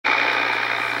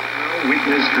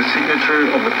witnessed the signature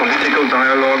of the political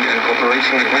dialogue and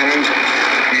cooperation agreement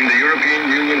between the European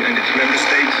Union and its member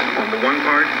states on the one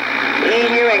part.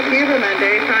 EU and Cuba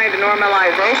Monday signed a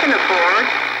normalization accord.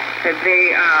 The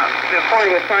accord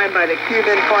was signed by the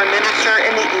Cuban Foreign Minister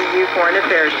and the EU Foreign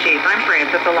Affairs Chief. I'm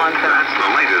Francis Alonso. That's the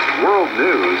latest world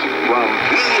news from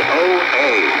VOA.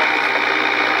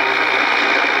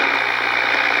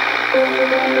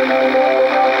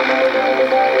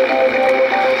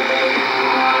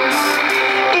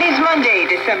 It is Monday,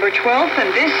 December 12th, and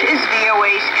this is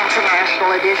VOA's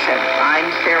International Edition.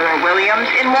 I'm Sarah Williams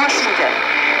in Washington.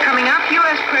 Coming up,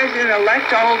 U.S.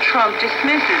 President-elect Donald Trump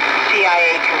dismisses the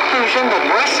CIA conclusion that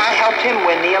Russia helped him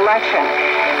win the election.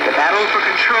 The battle for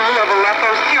control of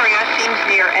Aleppo, Syria seems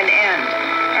near an end.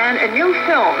 And a new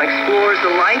film explores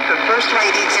the life of First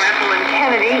Lady Jacqueline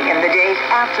Kennedy in the days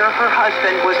after her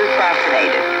husband was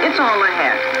assassinated. It's all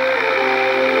ahead.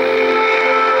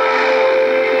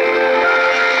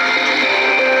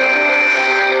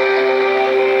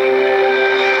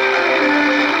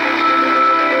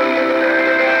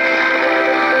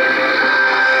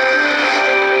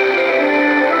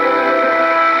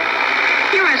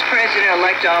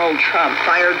 Donald Trump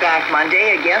fired back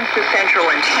Monday against the Central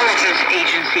Intelligence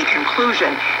Agency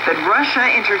conclusion that Russia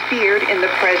interfered in the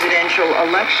presidential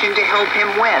election to help him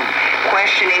win,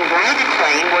 questioning why the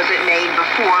claim wasn't made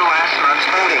before last month's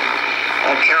voting.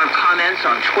 In a pair of comments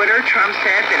on Twitter, Trump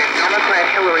said that if Democrat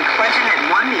Hillary Clinton had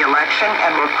won the election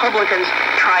and Republicans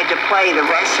tried to play the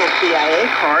Russia CIA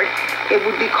card, it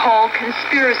would be called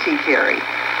conspiracy theory.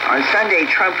 On Sunday,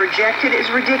 Trump rejected as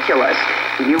ridiculous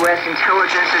the U.S.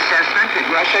 intelligence assessment that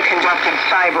Russia conducted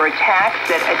cyber attacks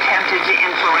that attempted to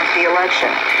influence the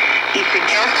election. He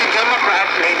suggested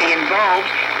Democrats may be involved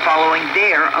following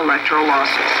their electoral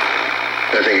losses.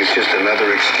 I think it's just another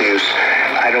excuse.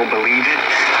 I don't believe it.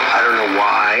 I don't know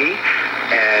why.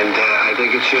 And I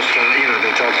think it's just,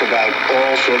 they talk about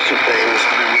all sorts of things.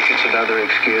 Every week it's another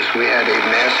excuse. We had a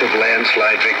massive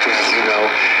landslide victory, as you know.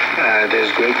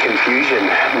 There's great confusion.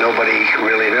 Nobody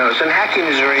really knows. And hacking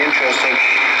is very interesting.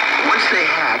 Once they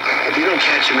hack, if you don't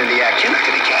catch them in the act, you're not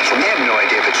going to catch them. They have no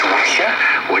idea if it's Russia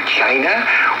or China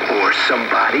or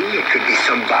somebody. It could be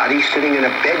somebody sitting in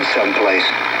a bed someplace.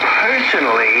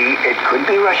 Personally, it could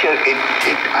be Russia.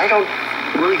 I don't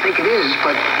really think it is,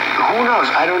 but who knows?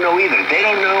 I don't know either. They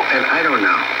don't know, and I don't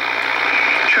know.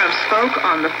 Trump spoke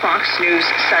on the Fox News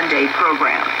Sunday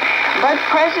program. But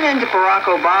President Barack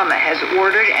Obama has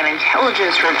ordered an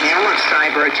intelligence review of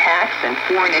cyber attacks and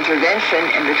foreign intervention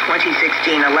in the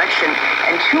 2016 election,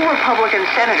 and 2 Republican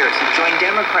senators have joined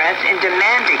Democrats in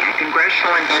demanding a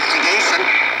congressional investigation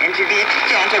into the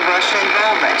extent of Russian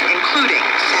involvement, including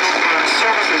Senate Armed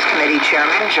Services Committee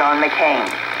Chairman John McCain.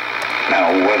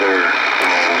 Now, whether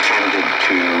they intended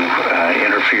to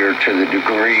interfere to the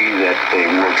degree that they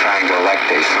were trying to elect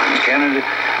a certain candidate,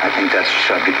 I think that's the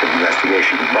subject of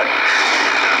investigation. But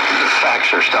the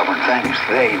facts are stubborn things.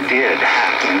 They did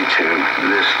hack into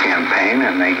this campaign,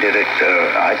 and they did it,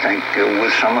 I think,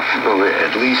 with some,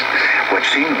 at least what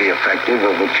seemed to be effective,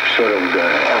 of which sort of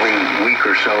every week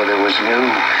or so there was new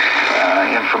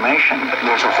information.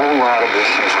 There's a whole lot of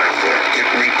issues right there. It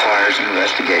requires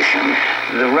investigation.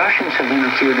 The Russians have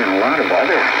interfered in a lot of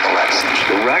other elections.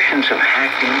 The Russians have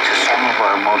hacked into some of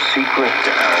our most secret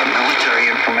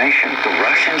military information. The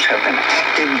Russians have been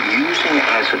active using it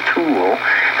as a tool,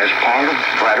 as part of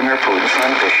Vladimir Putin's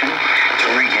ambition to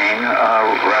regain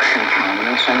Russian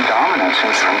prominence and dominance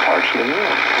in some parts of the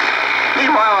world.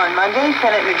 Meanwhile, on Monday,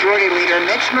 Senate Majority Leader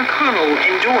Mitch McConnell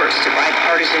endorsed a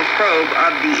bipartisan probe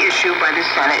of the issue by the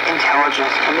Senate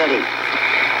Intelligence Committee.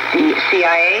 The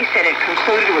CIA said it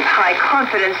concluded with high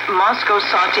confidence Moscow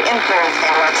sought to influence the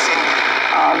election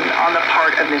on the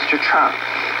part of Mr. Trump.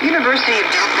 University of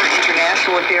Denver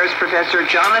International Affairs Professor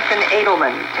Jonathan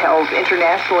Edelman tells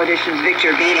International Edition's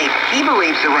Victor Beatty he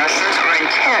believes the Russians are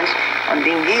intent on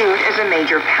being viewed as a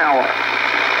major power.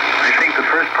 I think the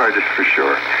first part is for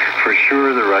sure. For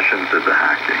sure the Russians did the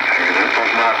hacking.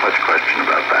 There's not much question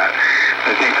about that.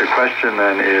 I think the question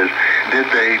then is, did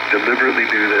they deliberately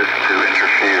do this to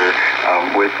interfere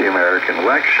with the American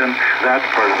election? That's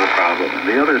part of the problem. And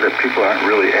the other that people aren't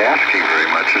really asking very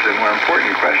much is a more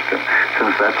important question,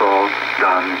 since that's all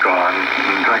done, gone,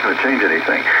 it's not going to change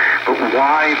anything. But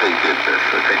why they did this,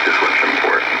 I think, is what's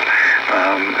important.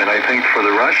 And I think for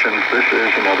the Russians, this is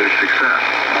another success.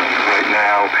 Right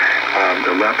now,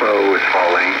 Aleppo is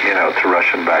falling, to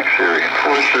Russian-backed Syrian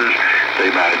forces. They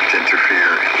managed to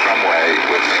interfere in some way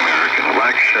with the American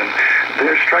election.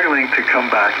 They're struggling to come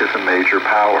back as a major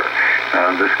power.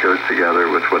 This goes together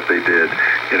with what they did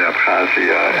in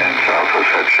Abkhazia and South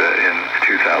Ossetia in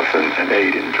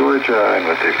 2008 in Georgia, and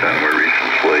what they've done more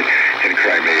recently in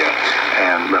Crimea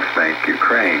and left bank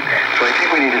Ukraine. So I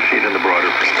think we need to see it in the broader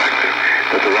perspective,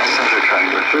 that the Russians are trying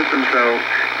to assert themselves,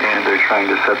 and they're trying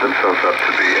to set themselves up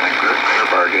to be in a better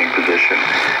bargaining position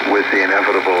with the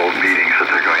inevitable meetings that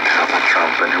they're going to have with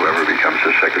Trump and whoever becomes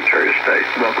the Secretary of State.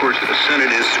 Well, of course, the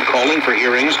Senate is calling for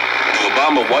hearings. The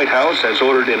Obama White House has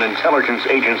ordered an intelligence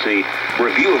agency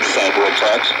review of cyber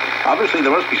attacks. Obviously,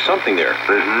 there must be something there.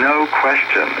 There's no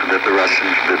question that the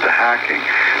Russians did the hacking.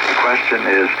 The question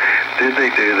is, did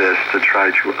they do this to try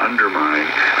to undermine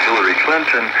Hillary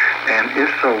Clinton? And if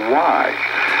so, why?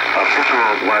 First of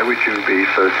all, why would you be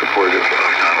so supportive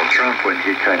of Donald Trump when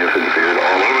he kind of has veered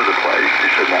all over the place? He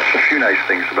said a few nice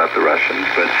things about the Russians,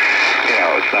 but,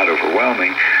 it's not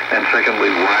overwhelming. And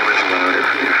secondly, why would they want to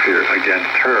interfere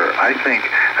against her? I think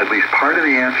at least part of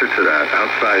the answer to that,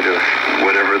 outside of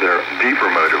whatever their deeper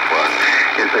motive was,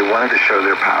 is they wanted to show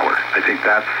their power. I think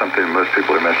that's something most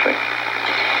people are missing.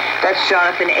 That's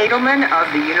Jonathan Edelman of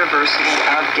the University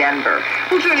of Denver.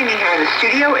 Well, joining me here in the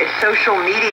studio is social media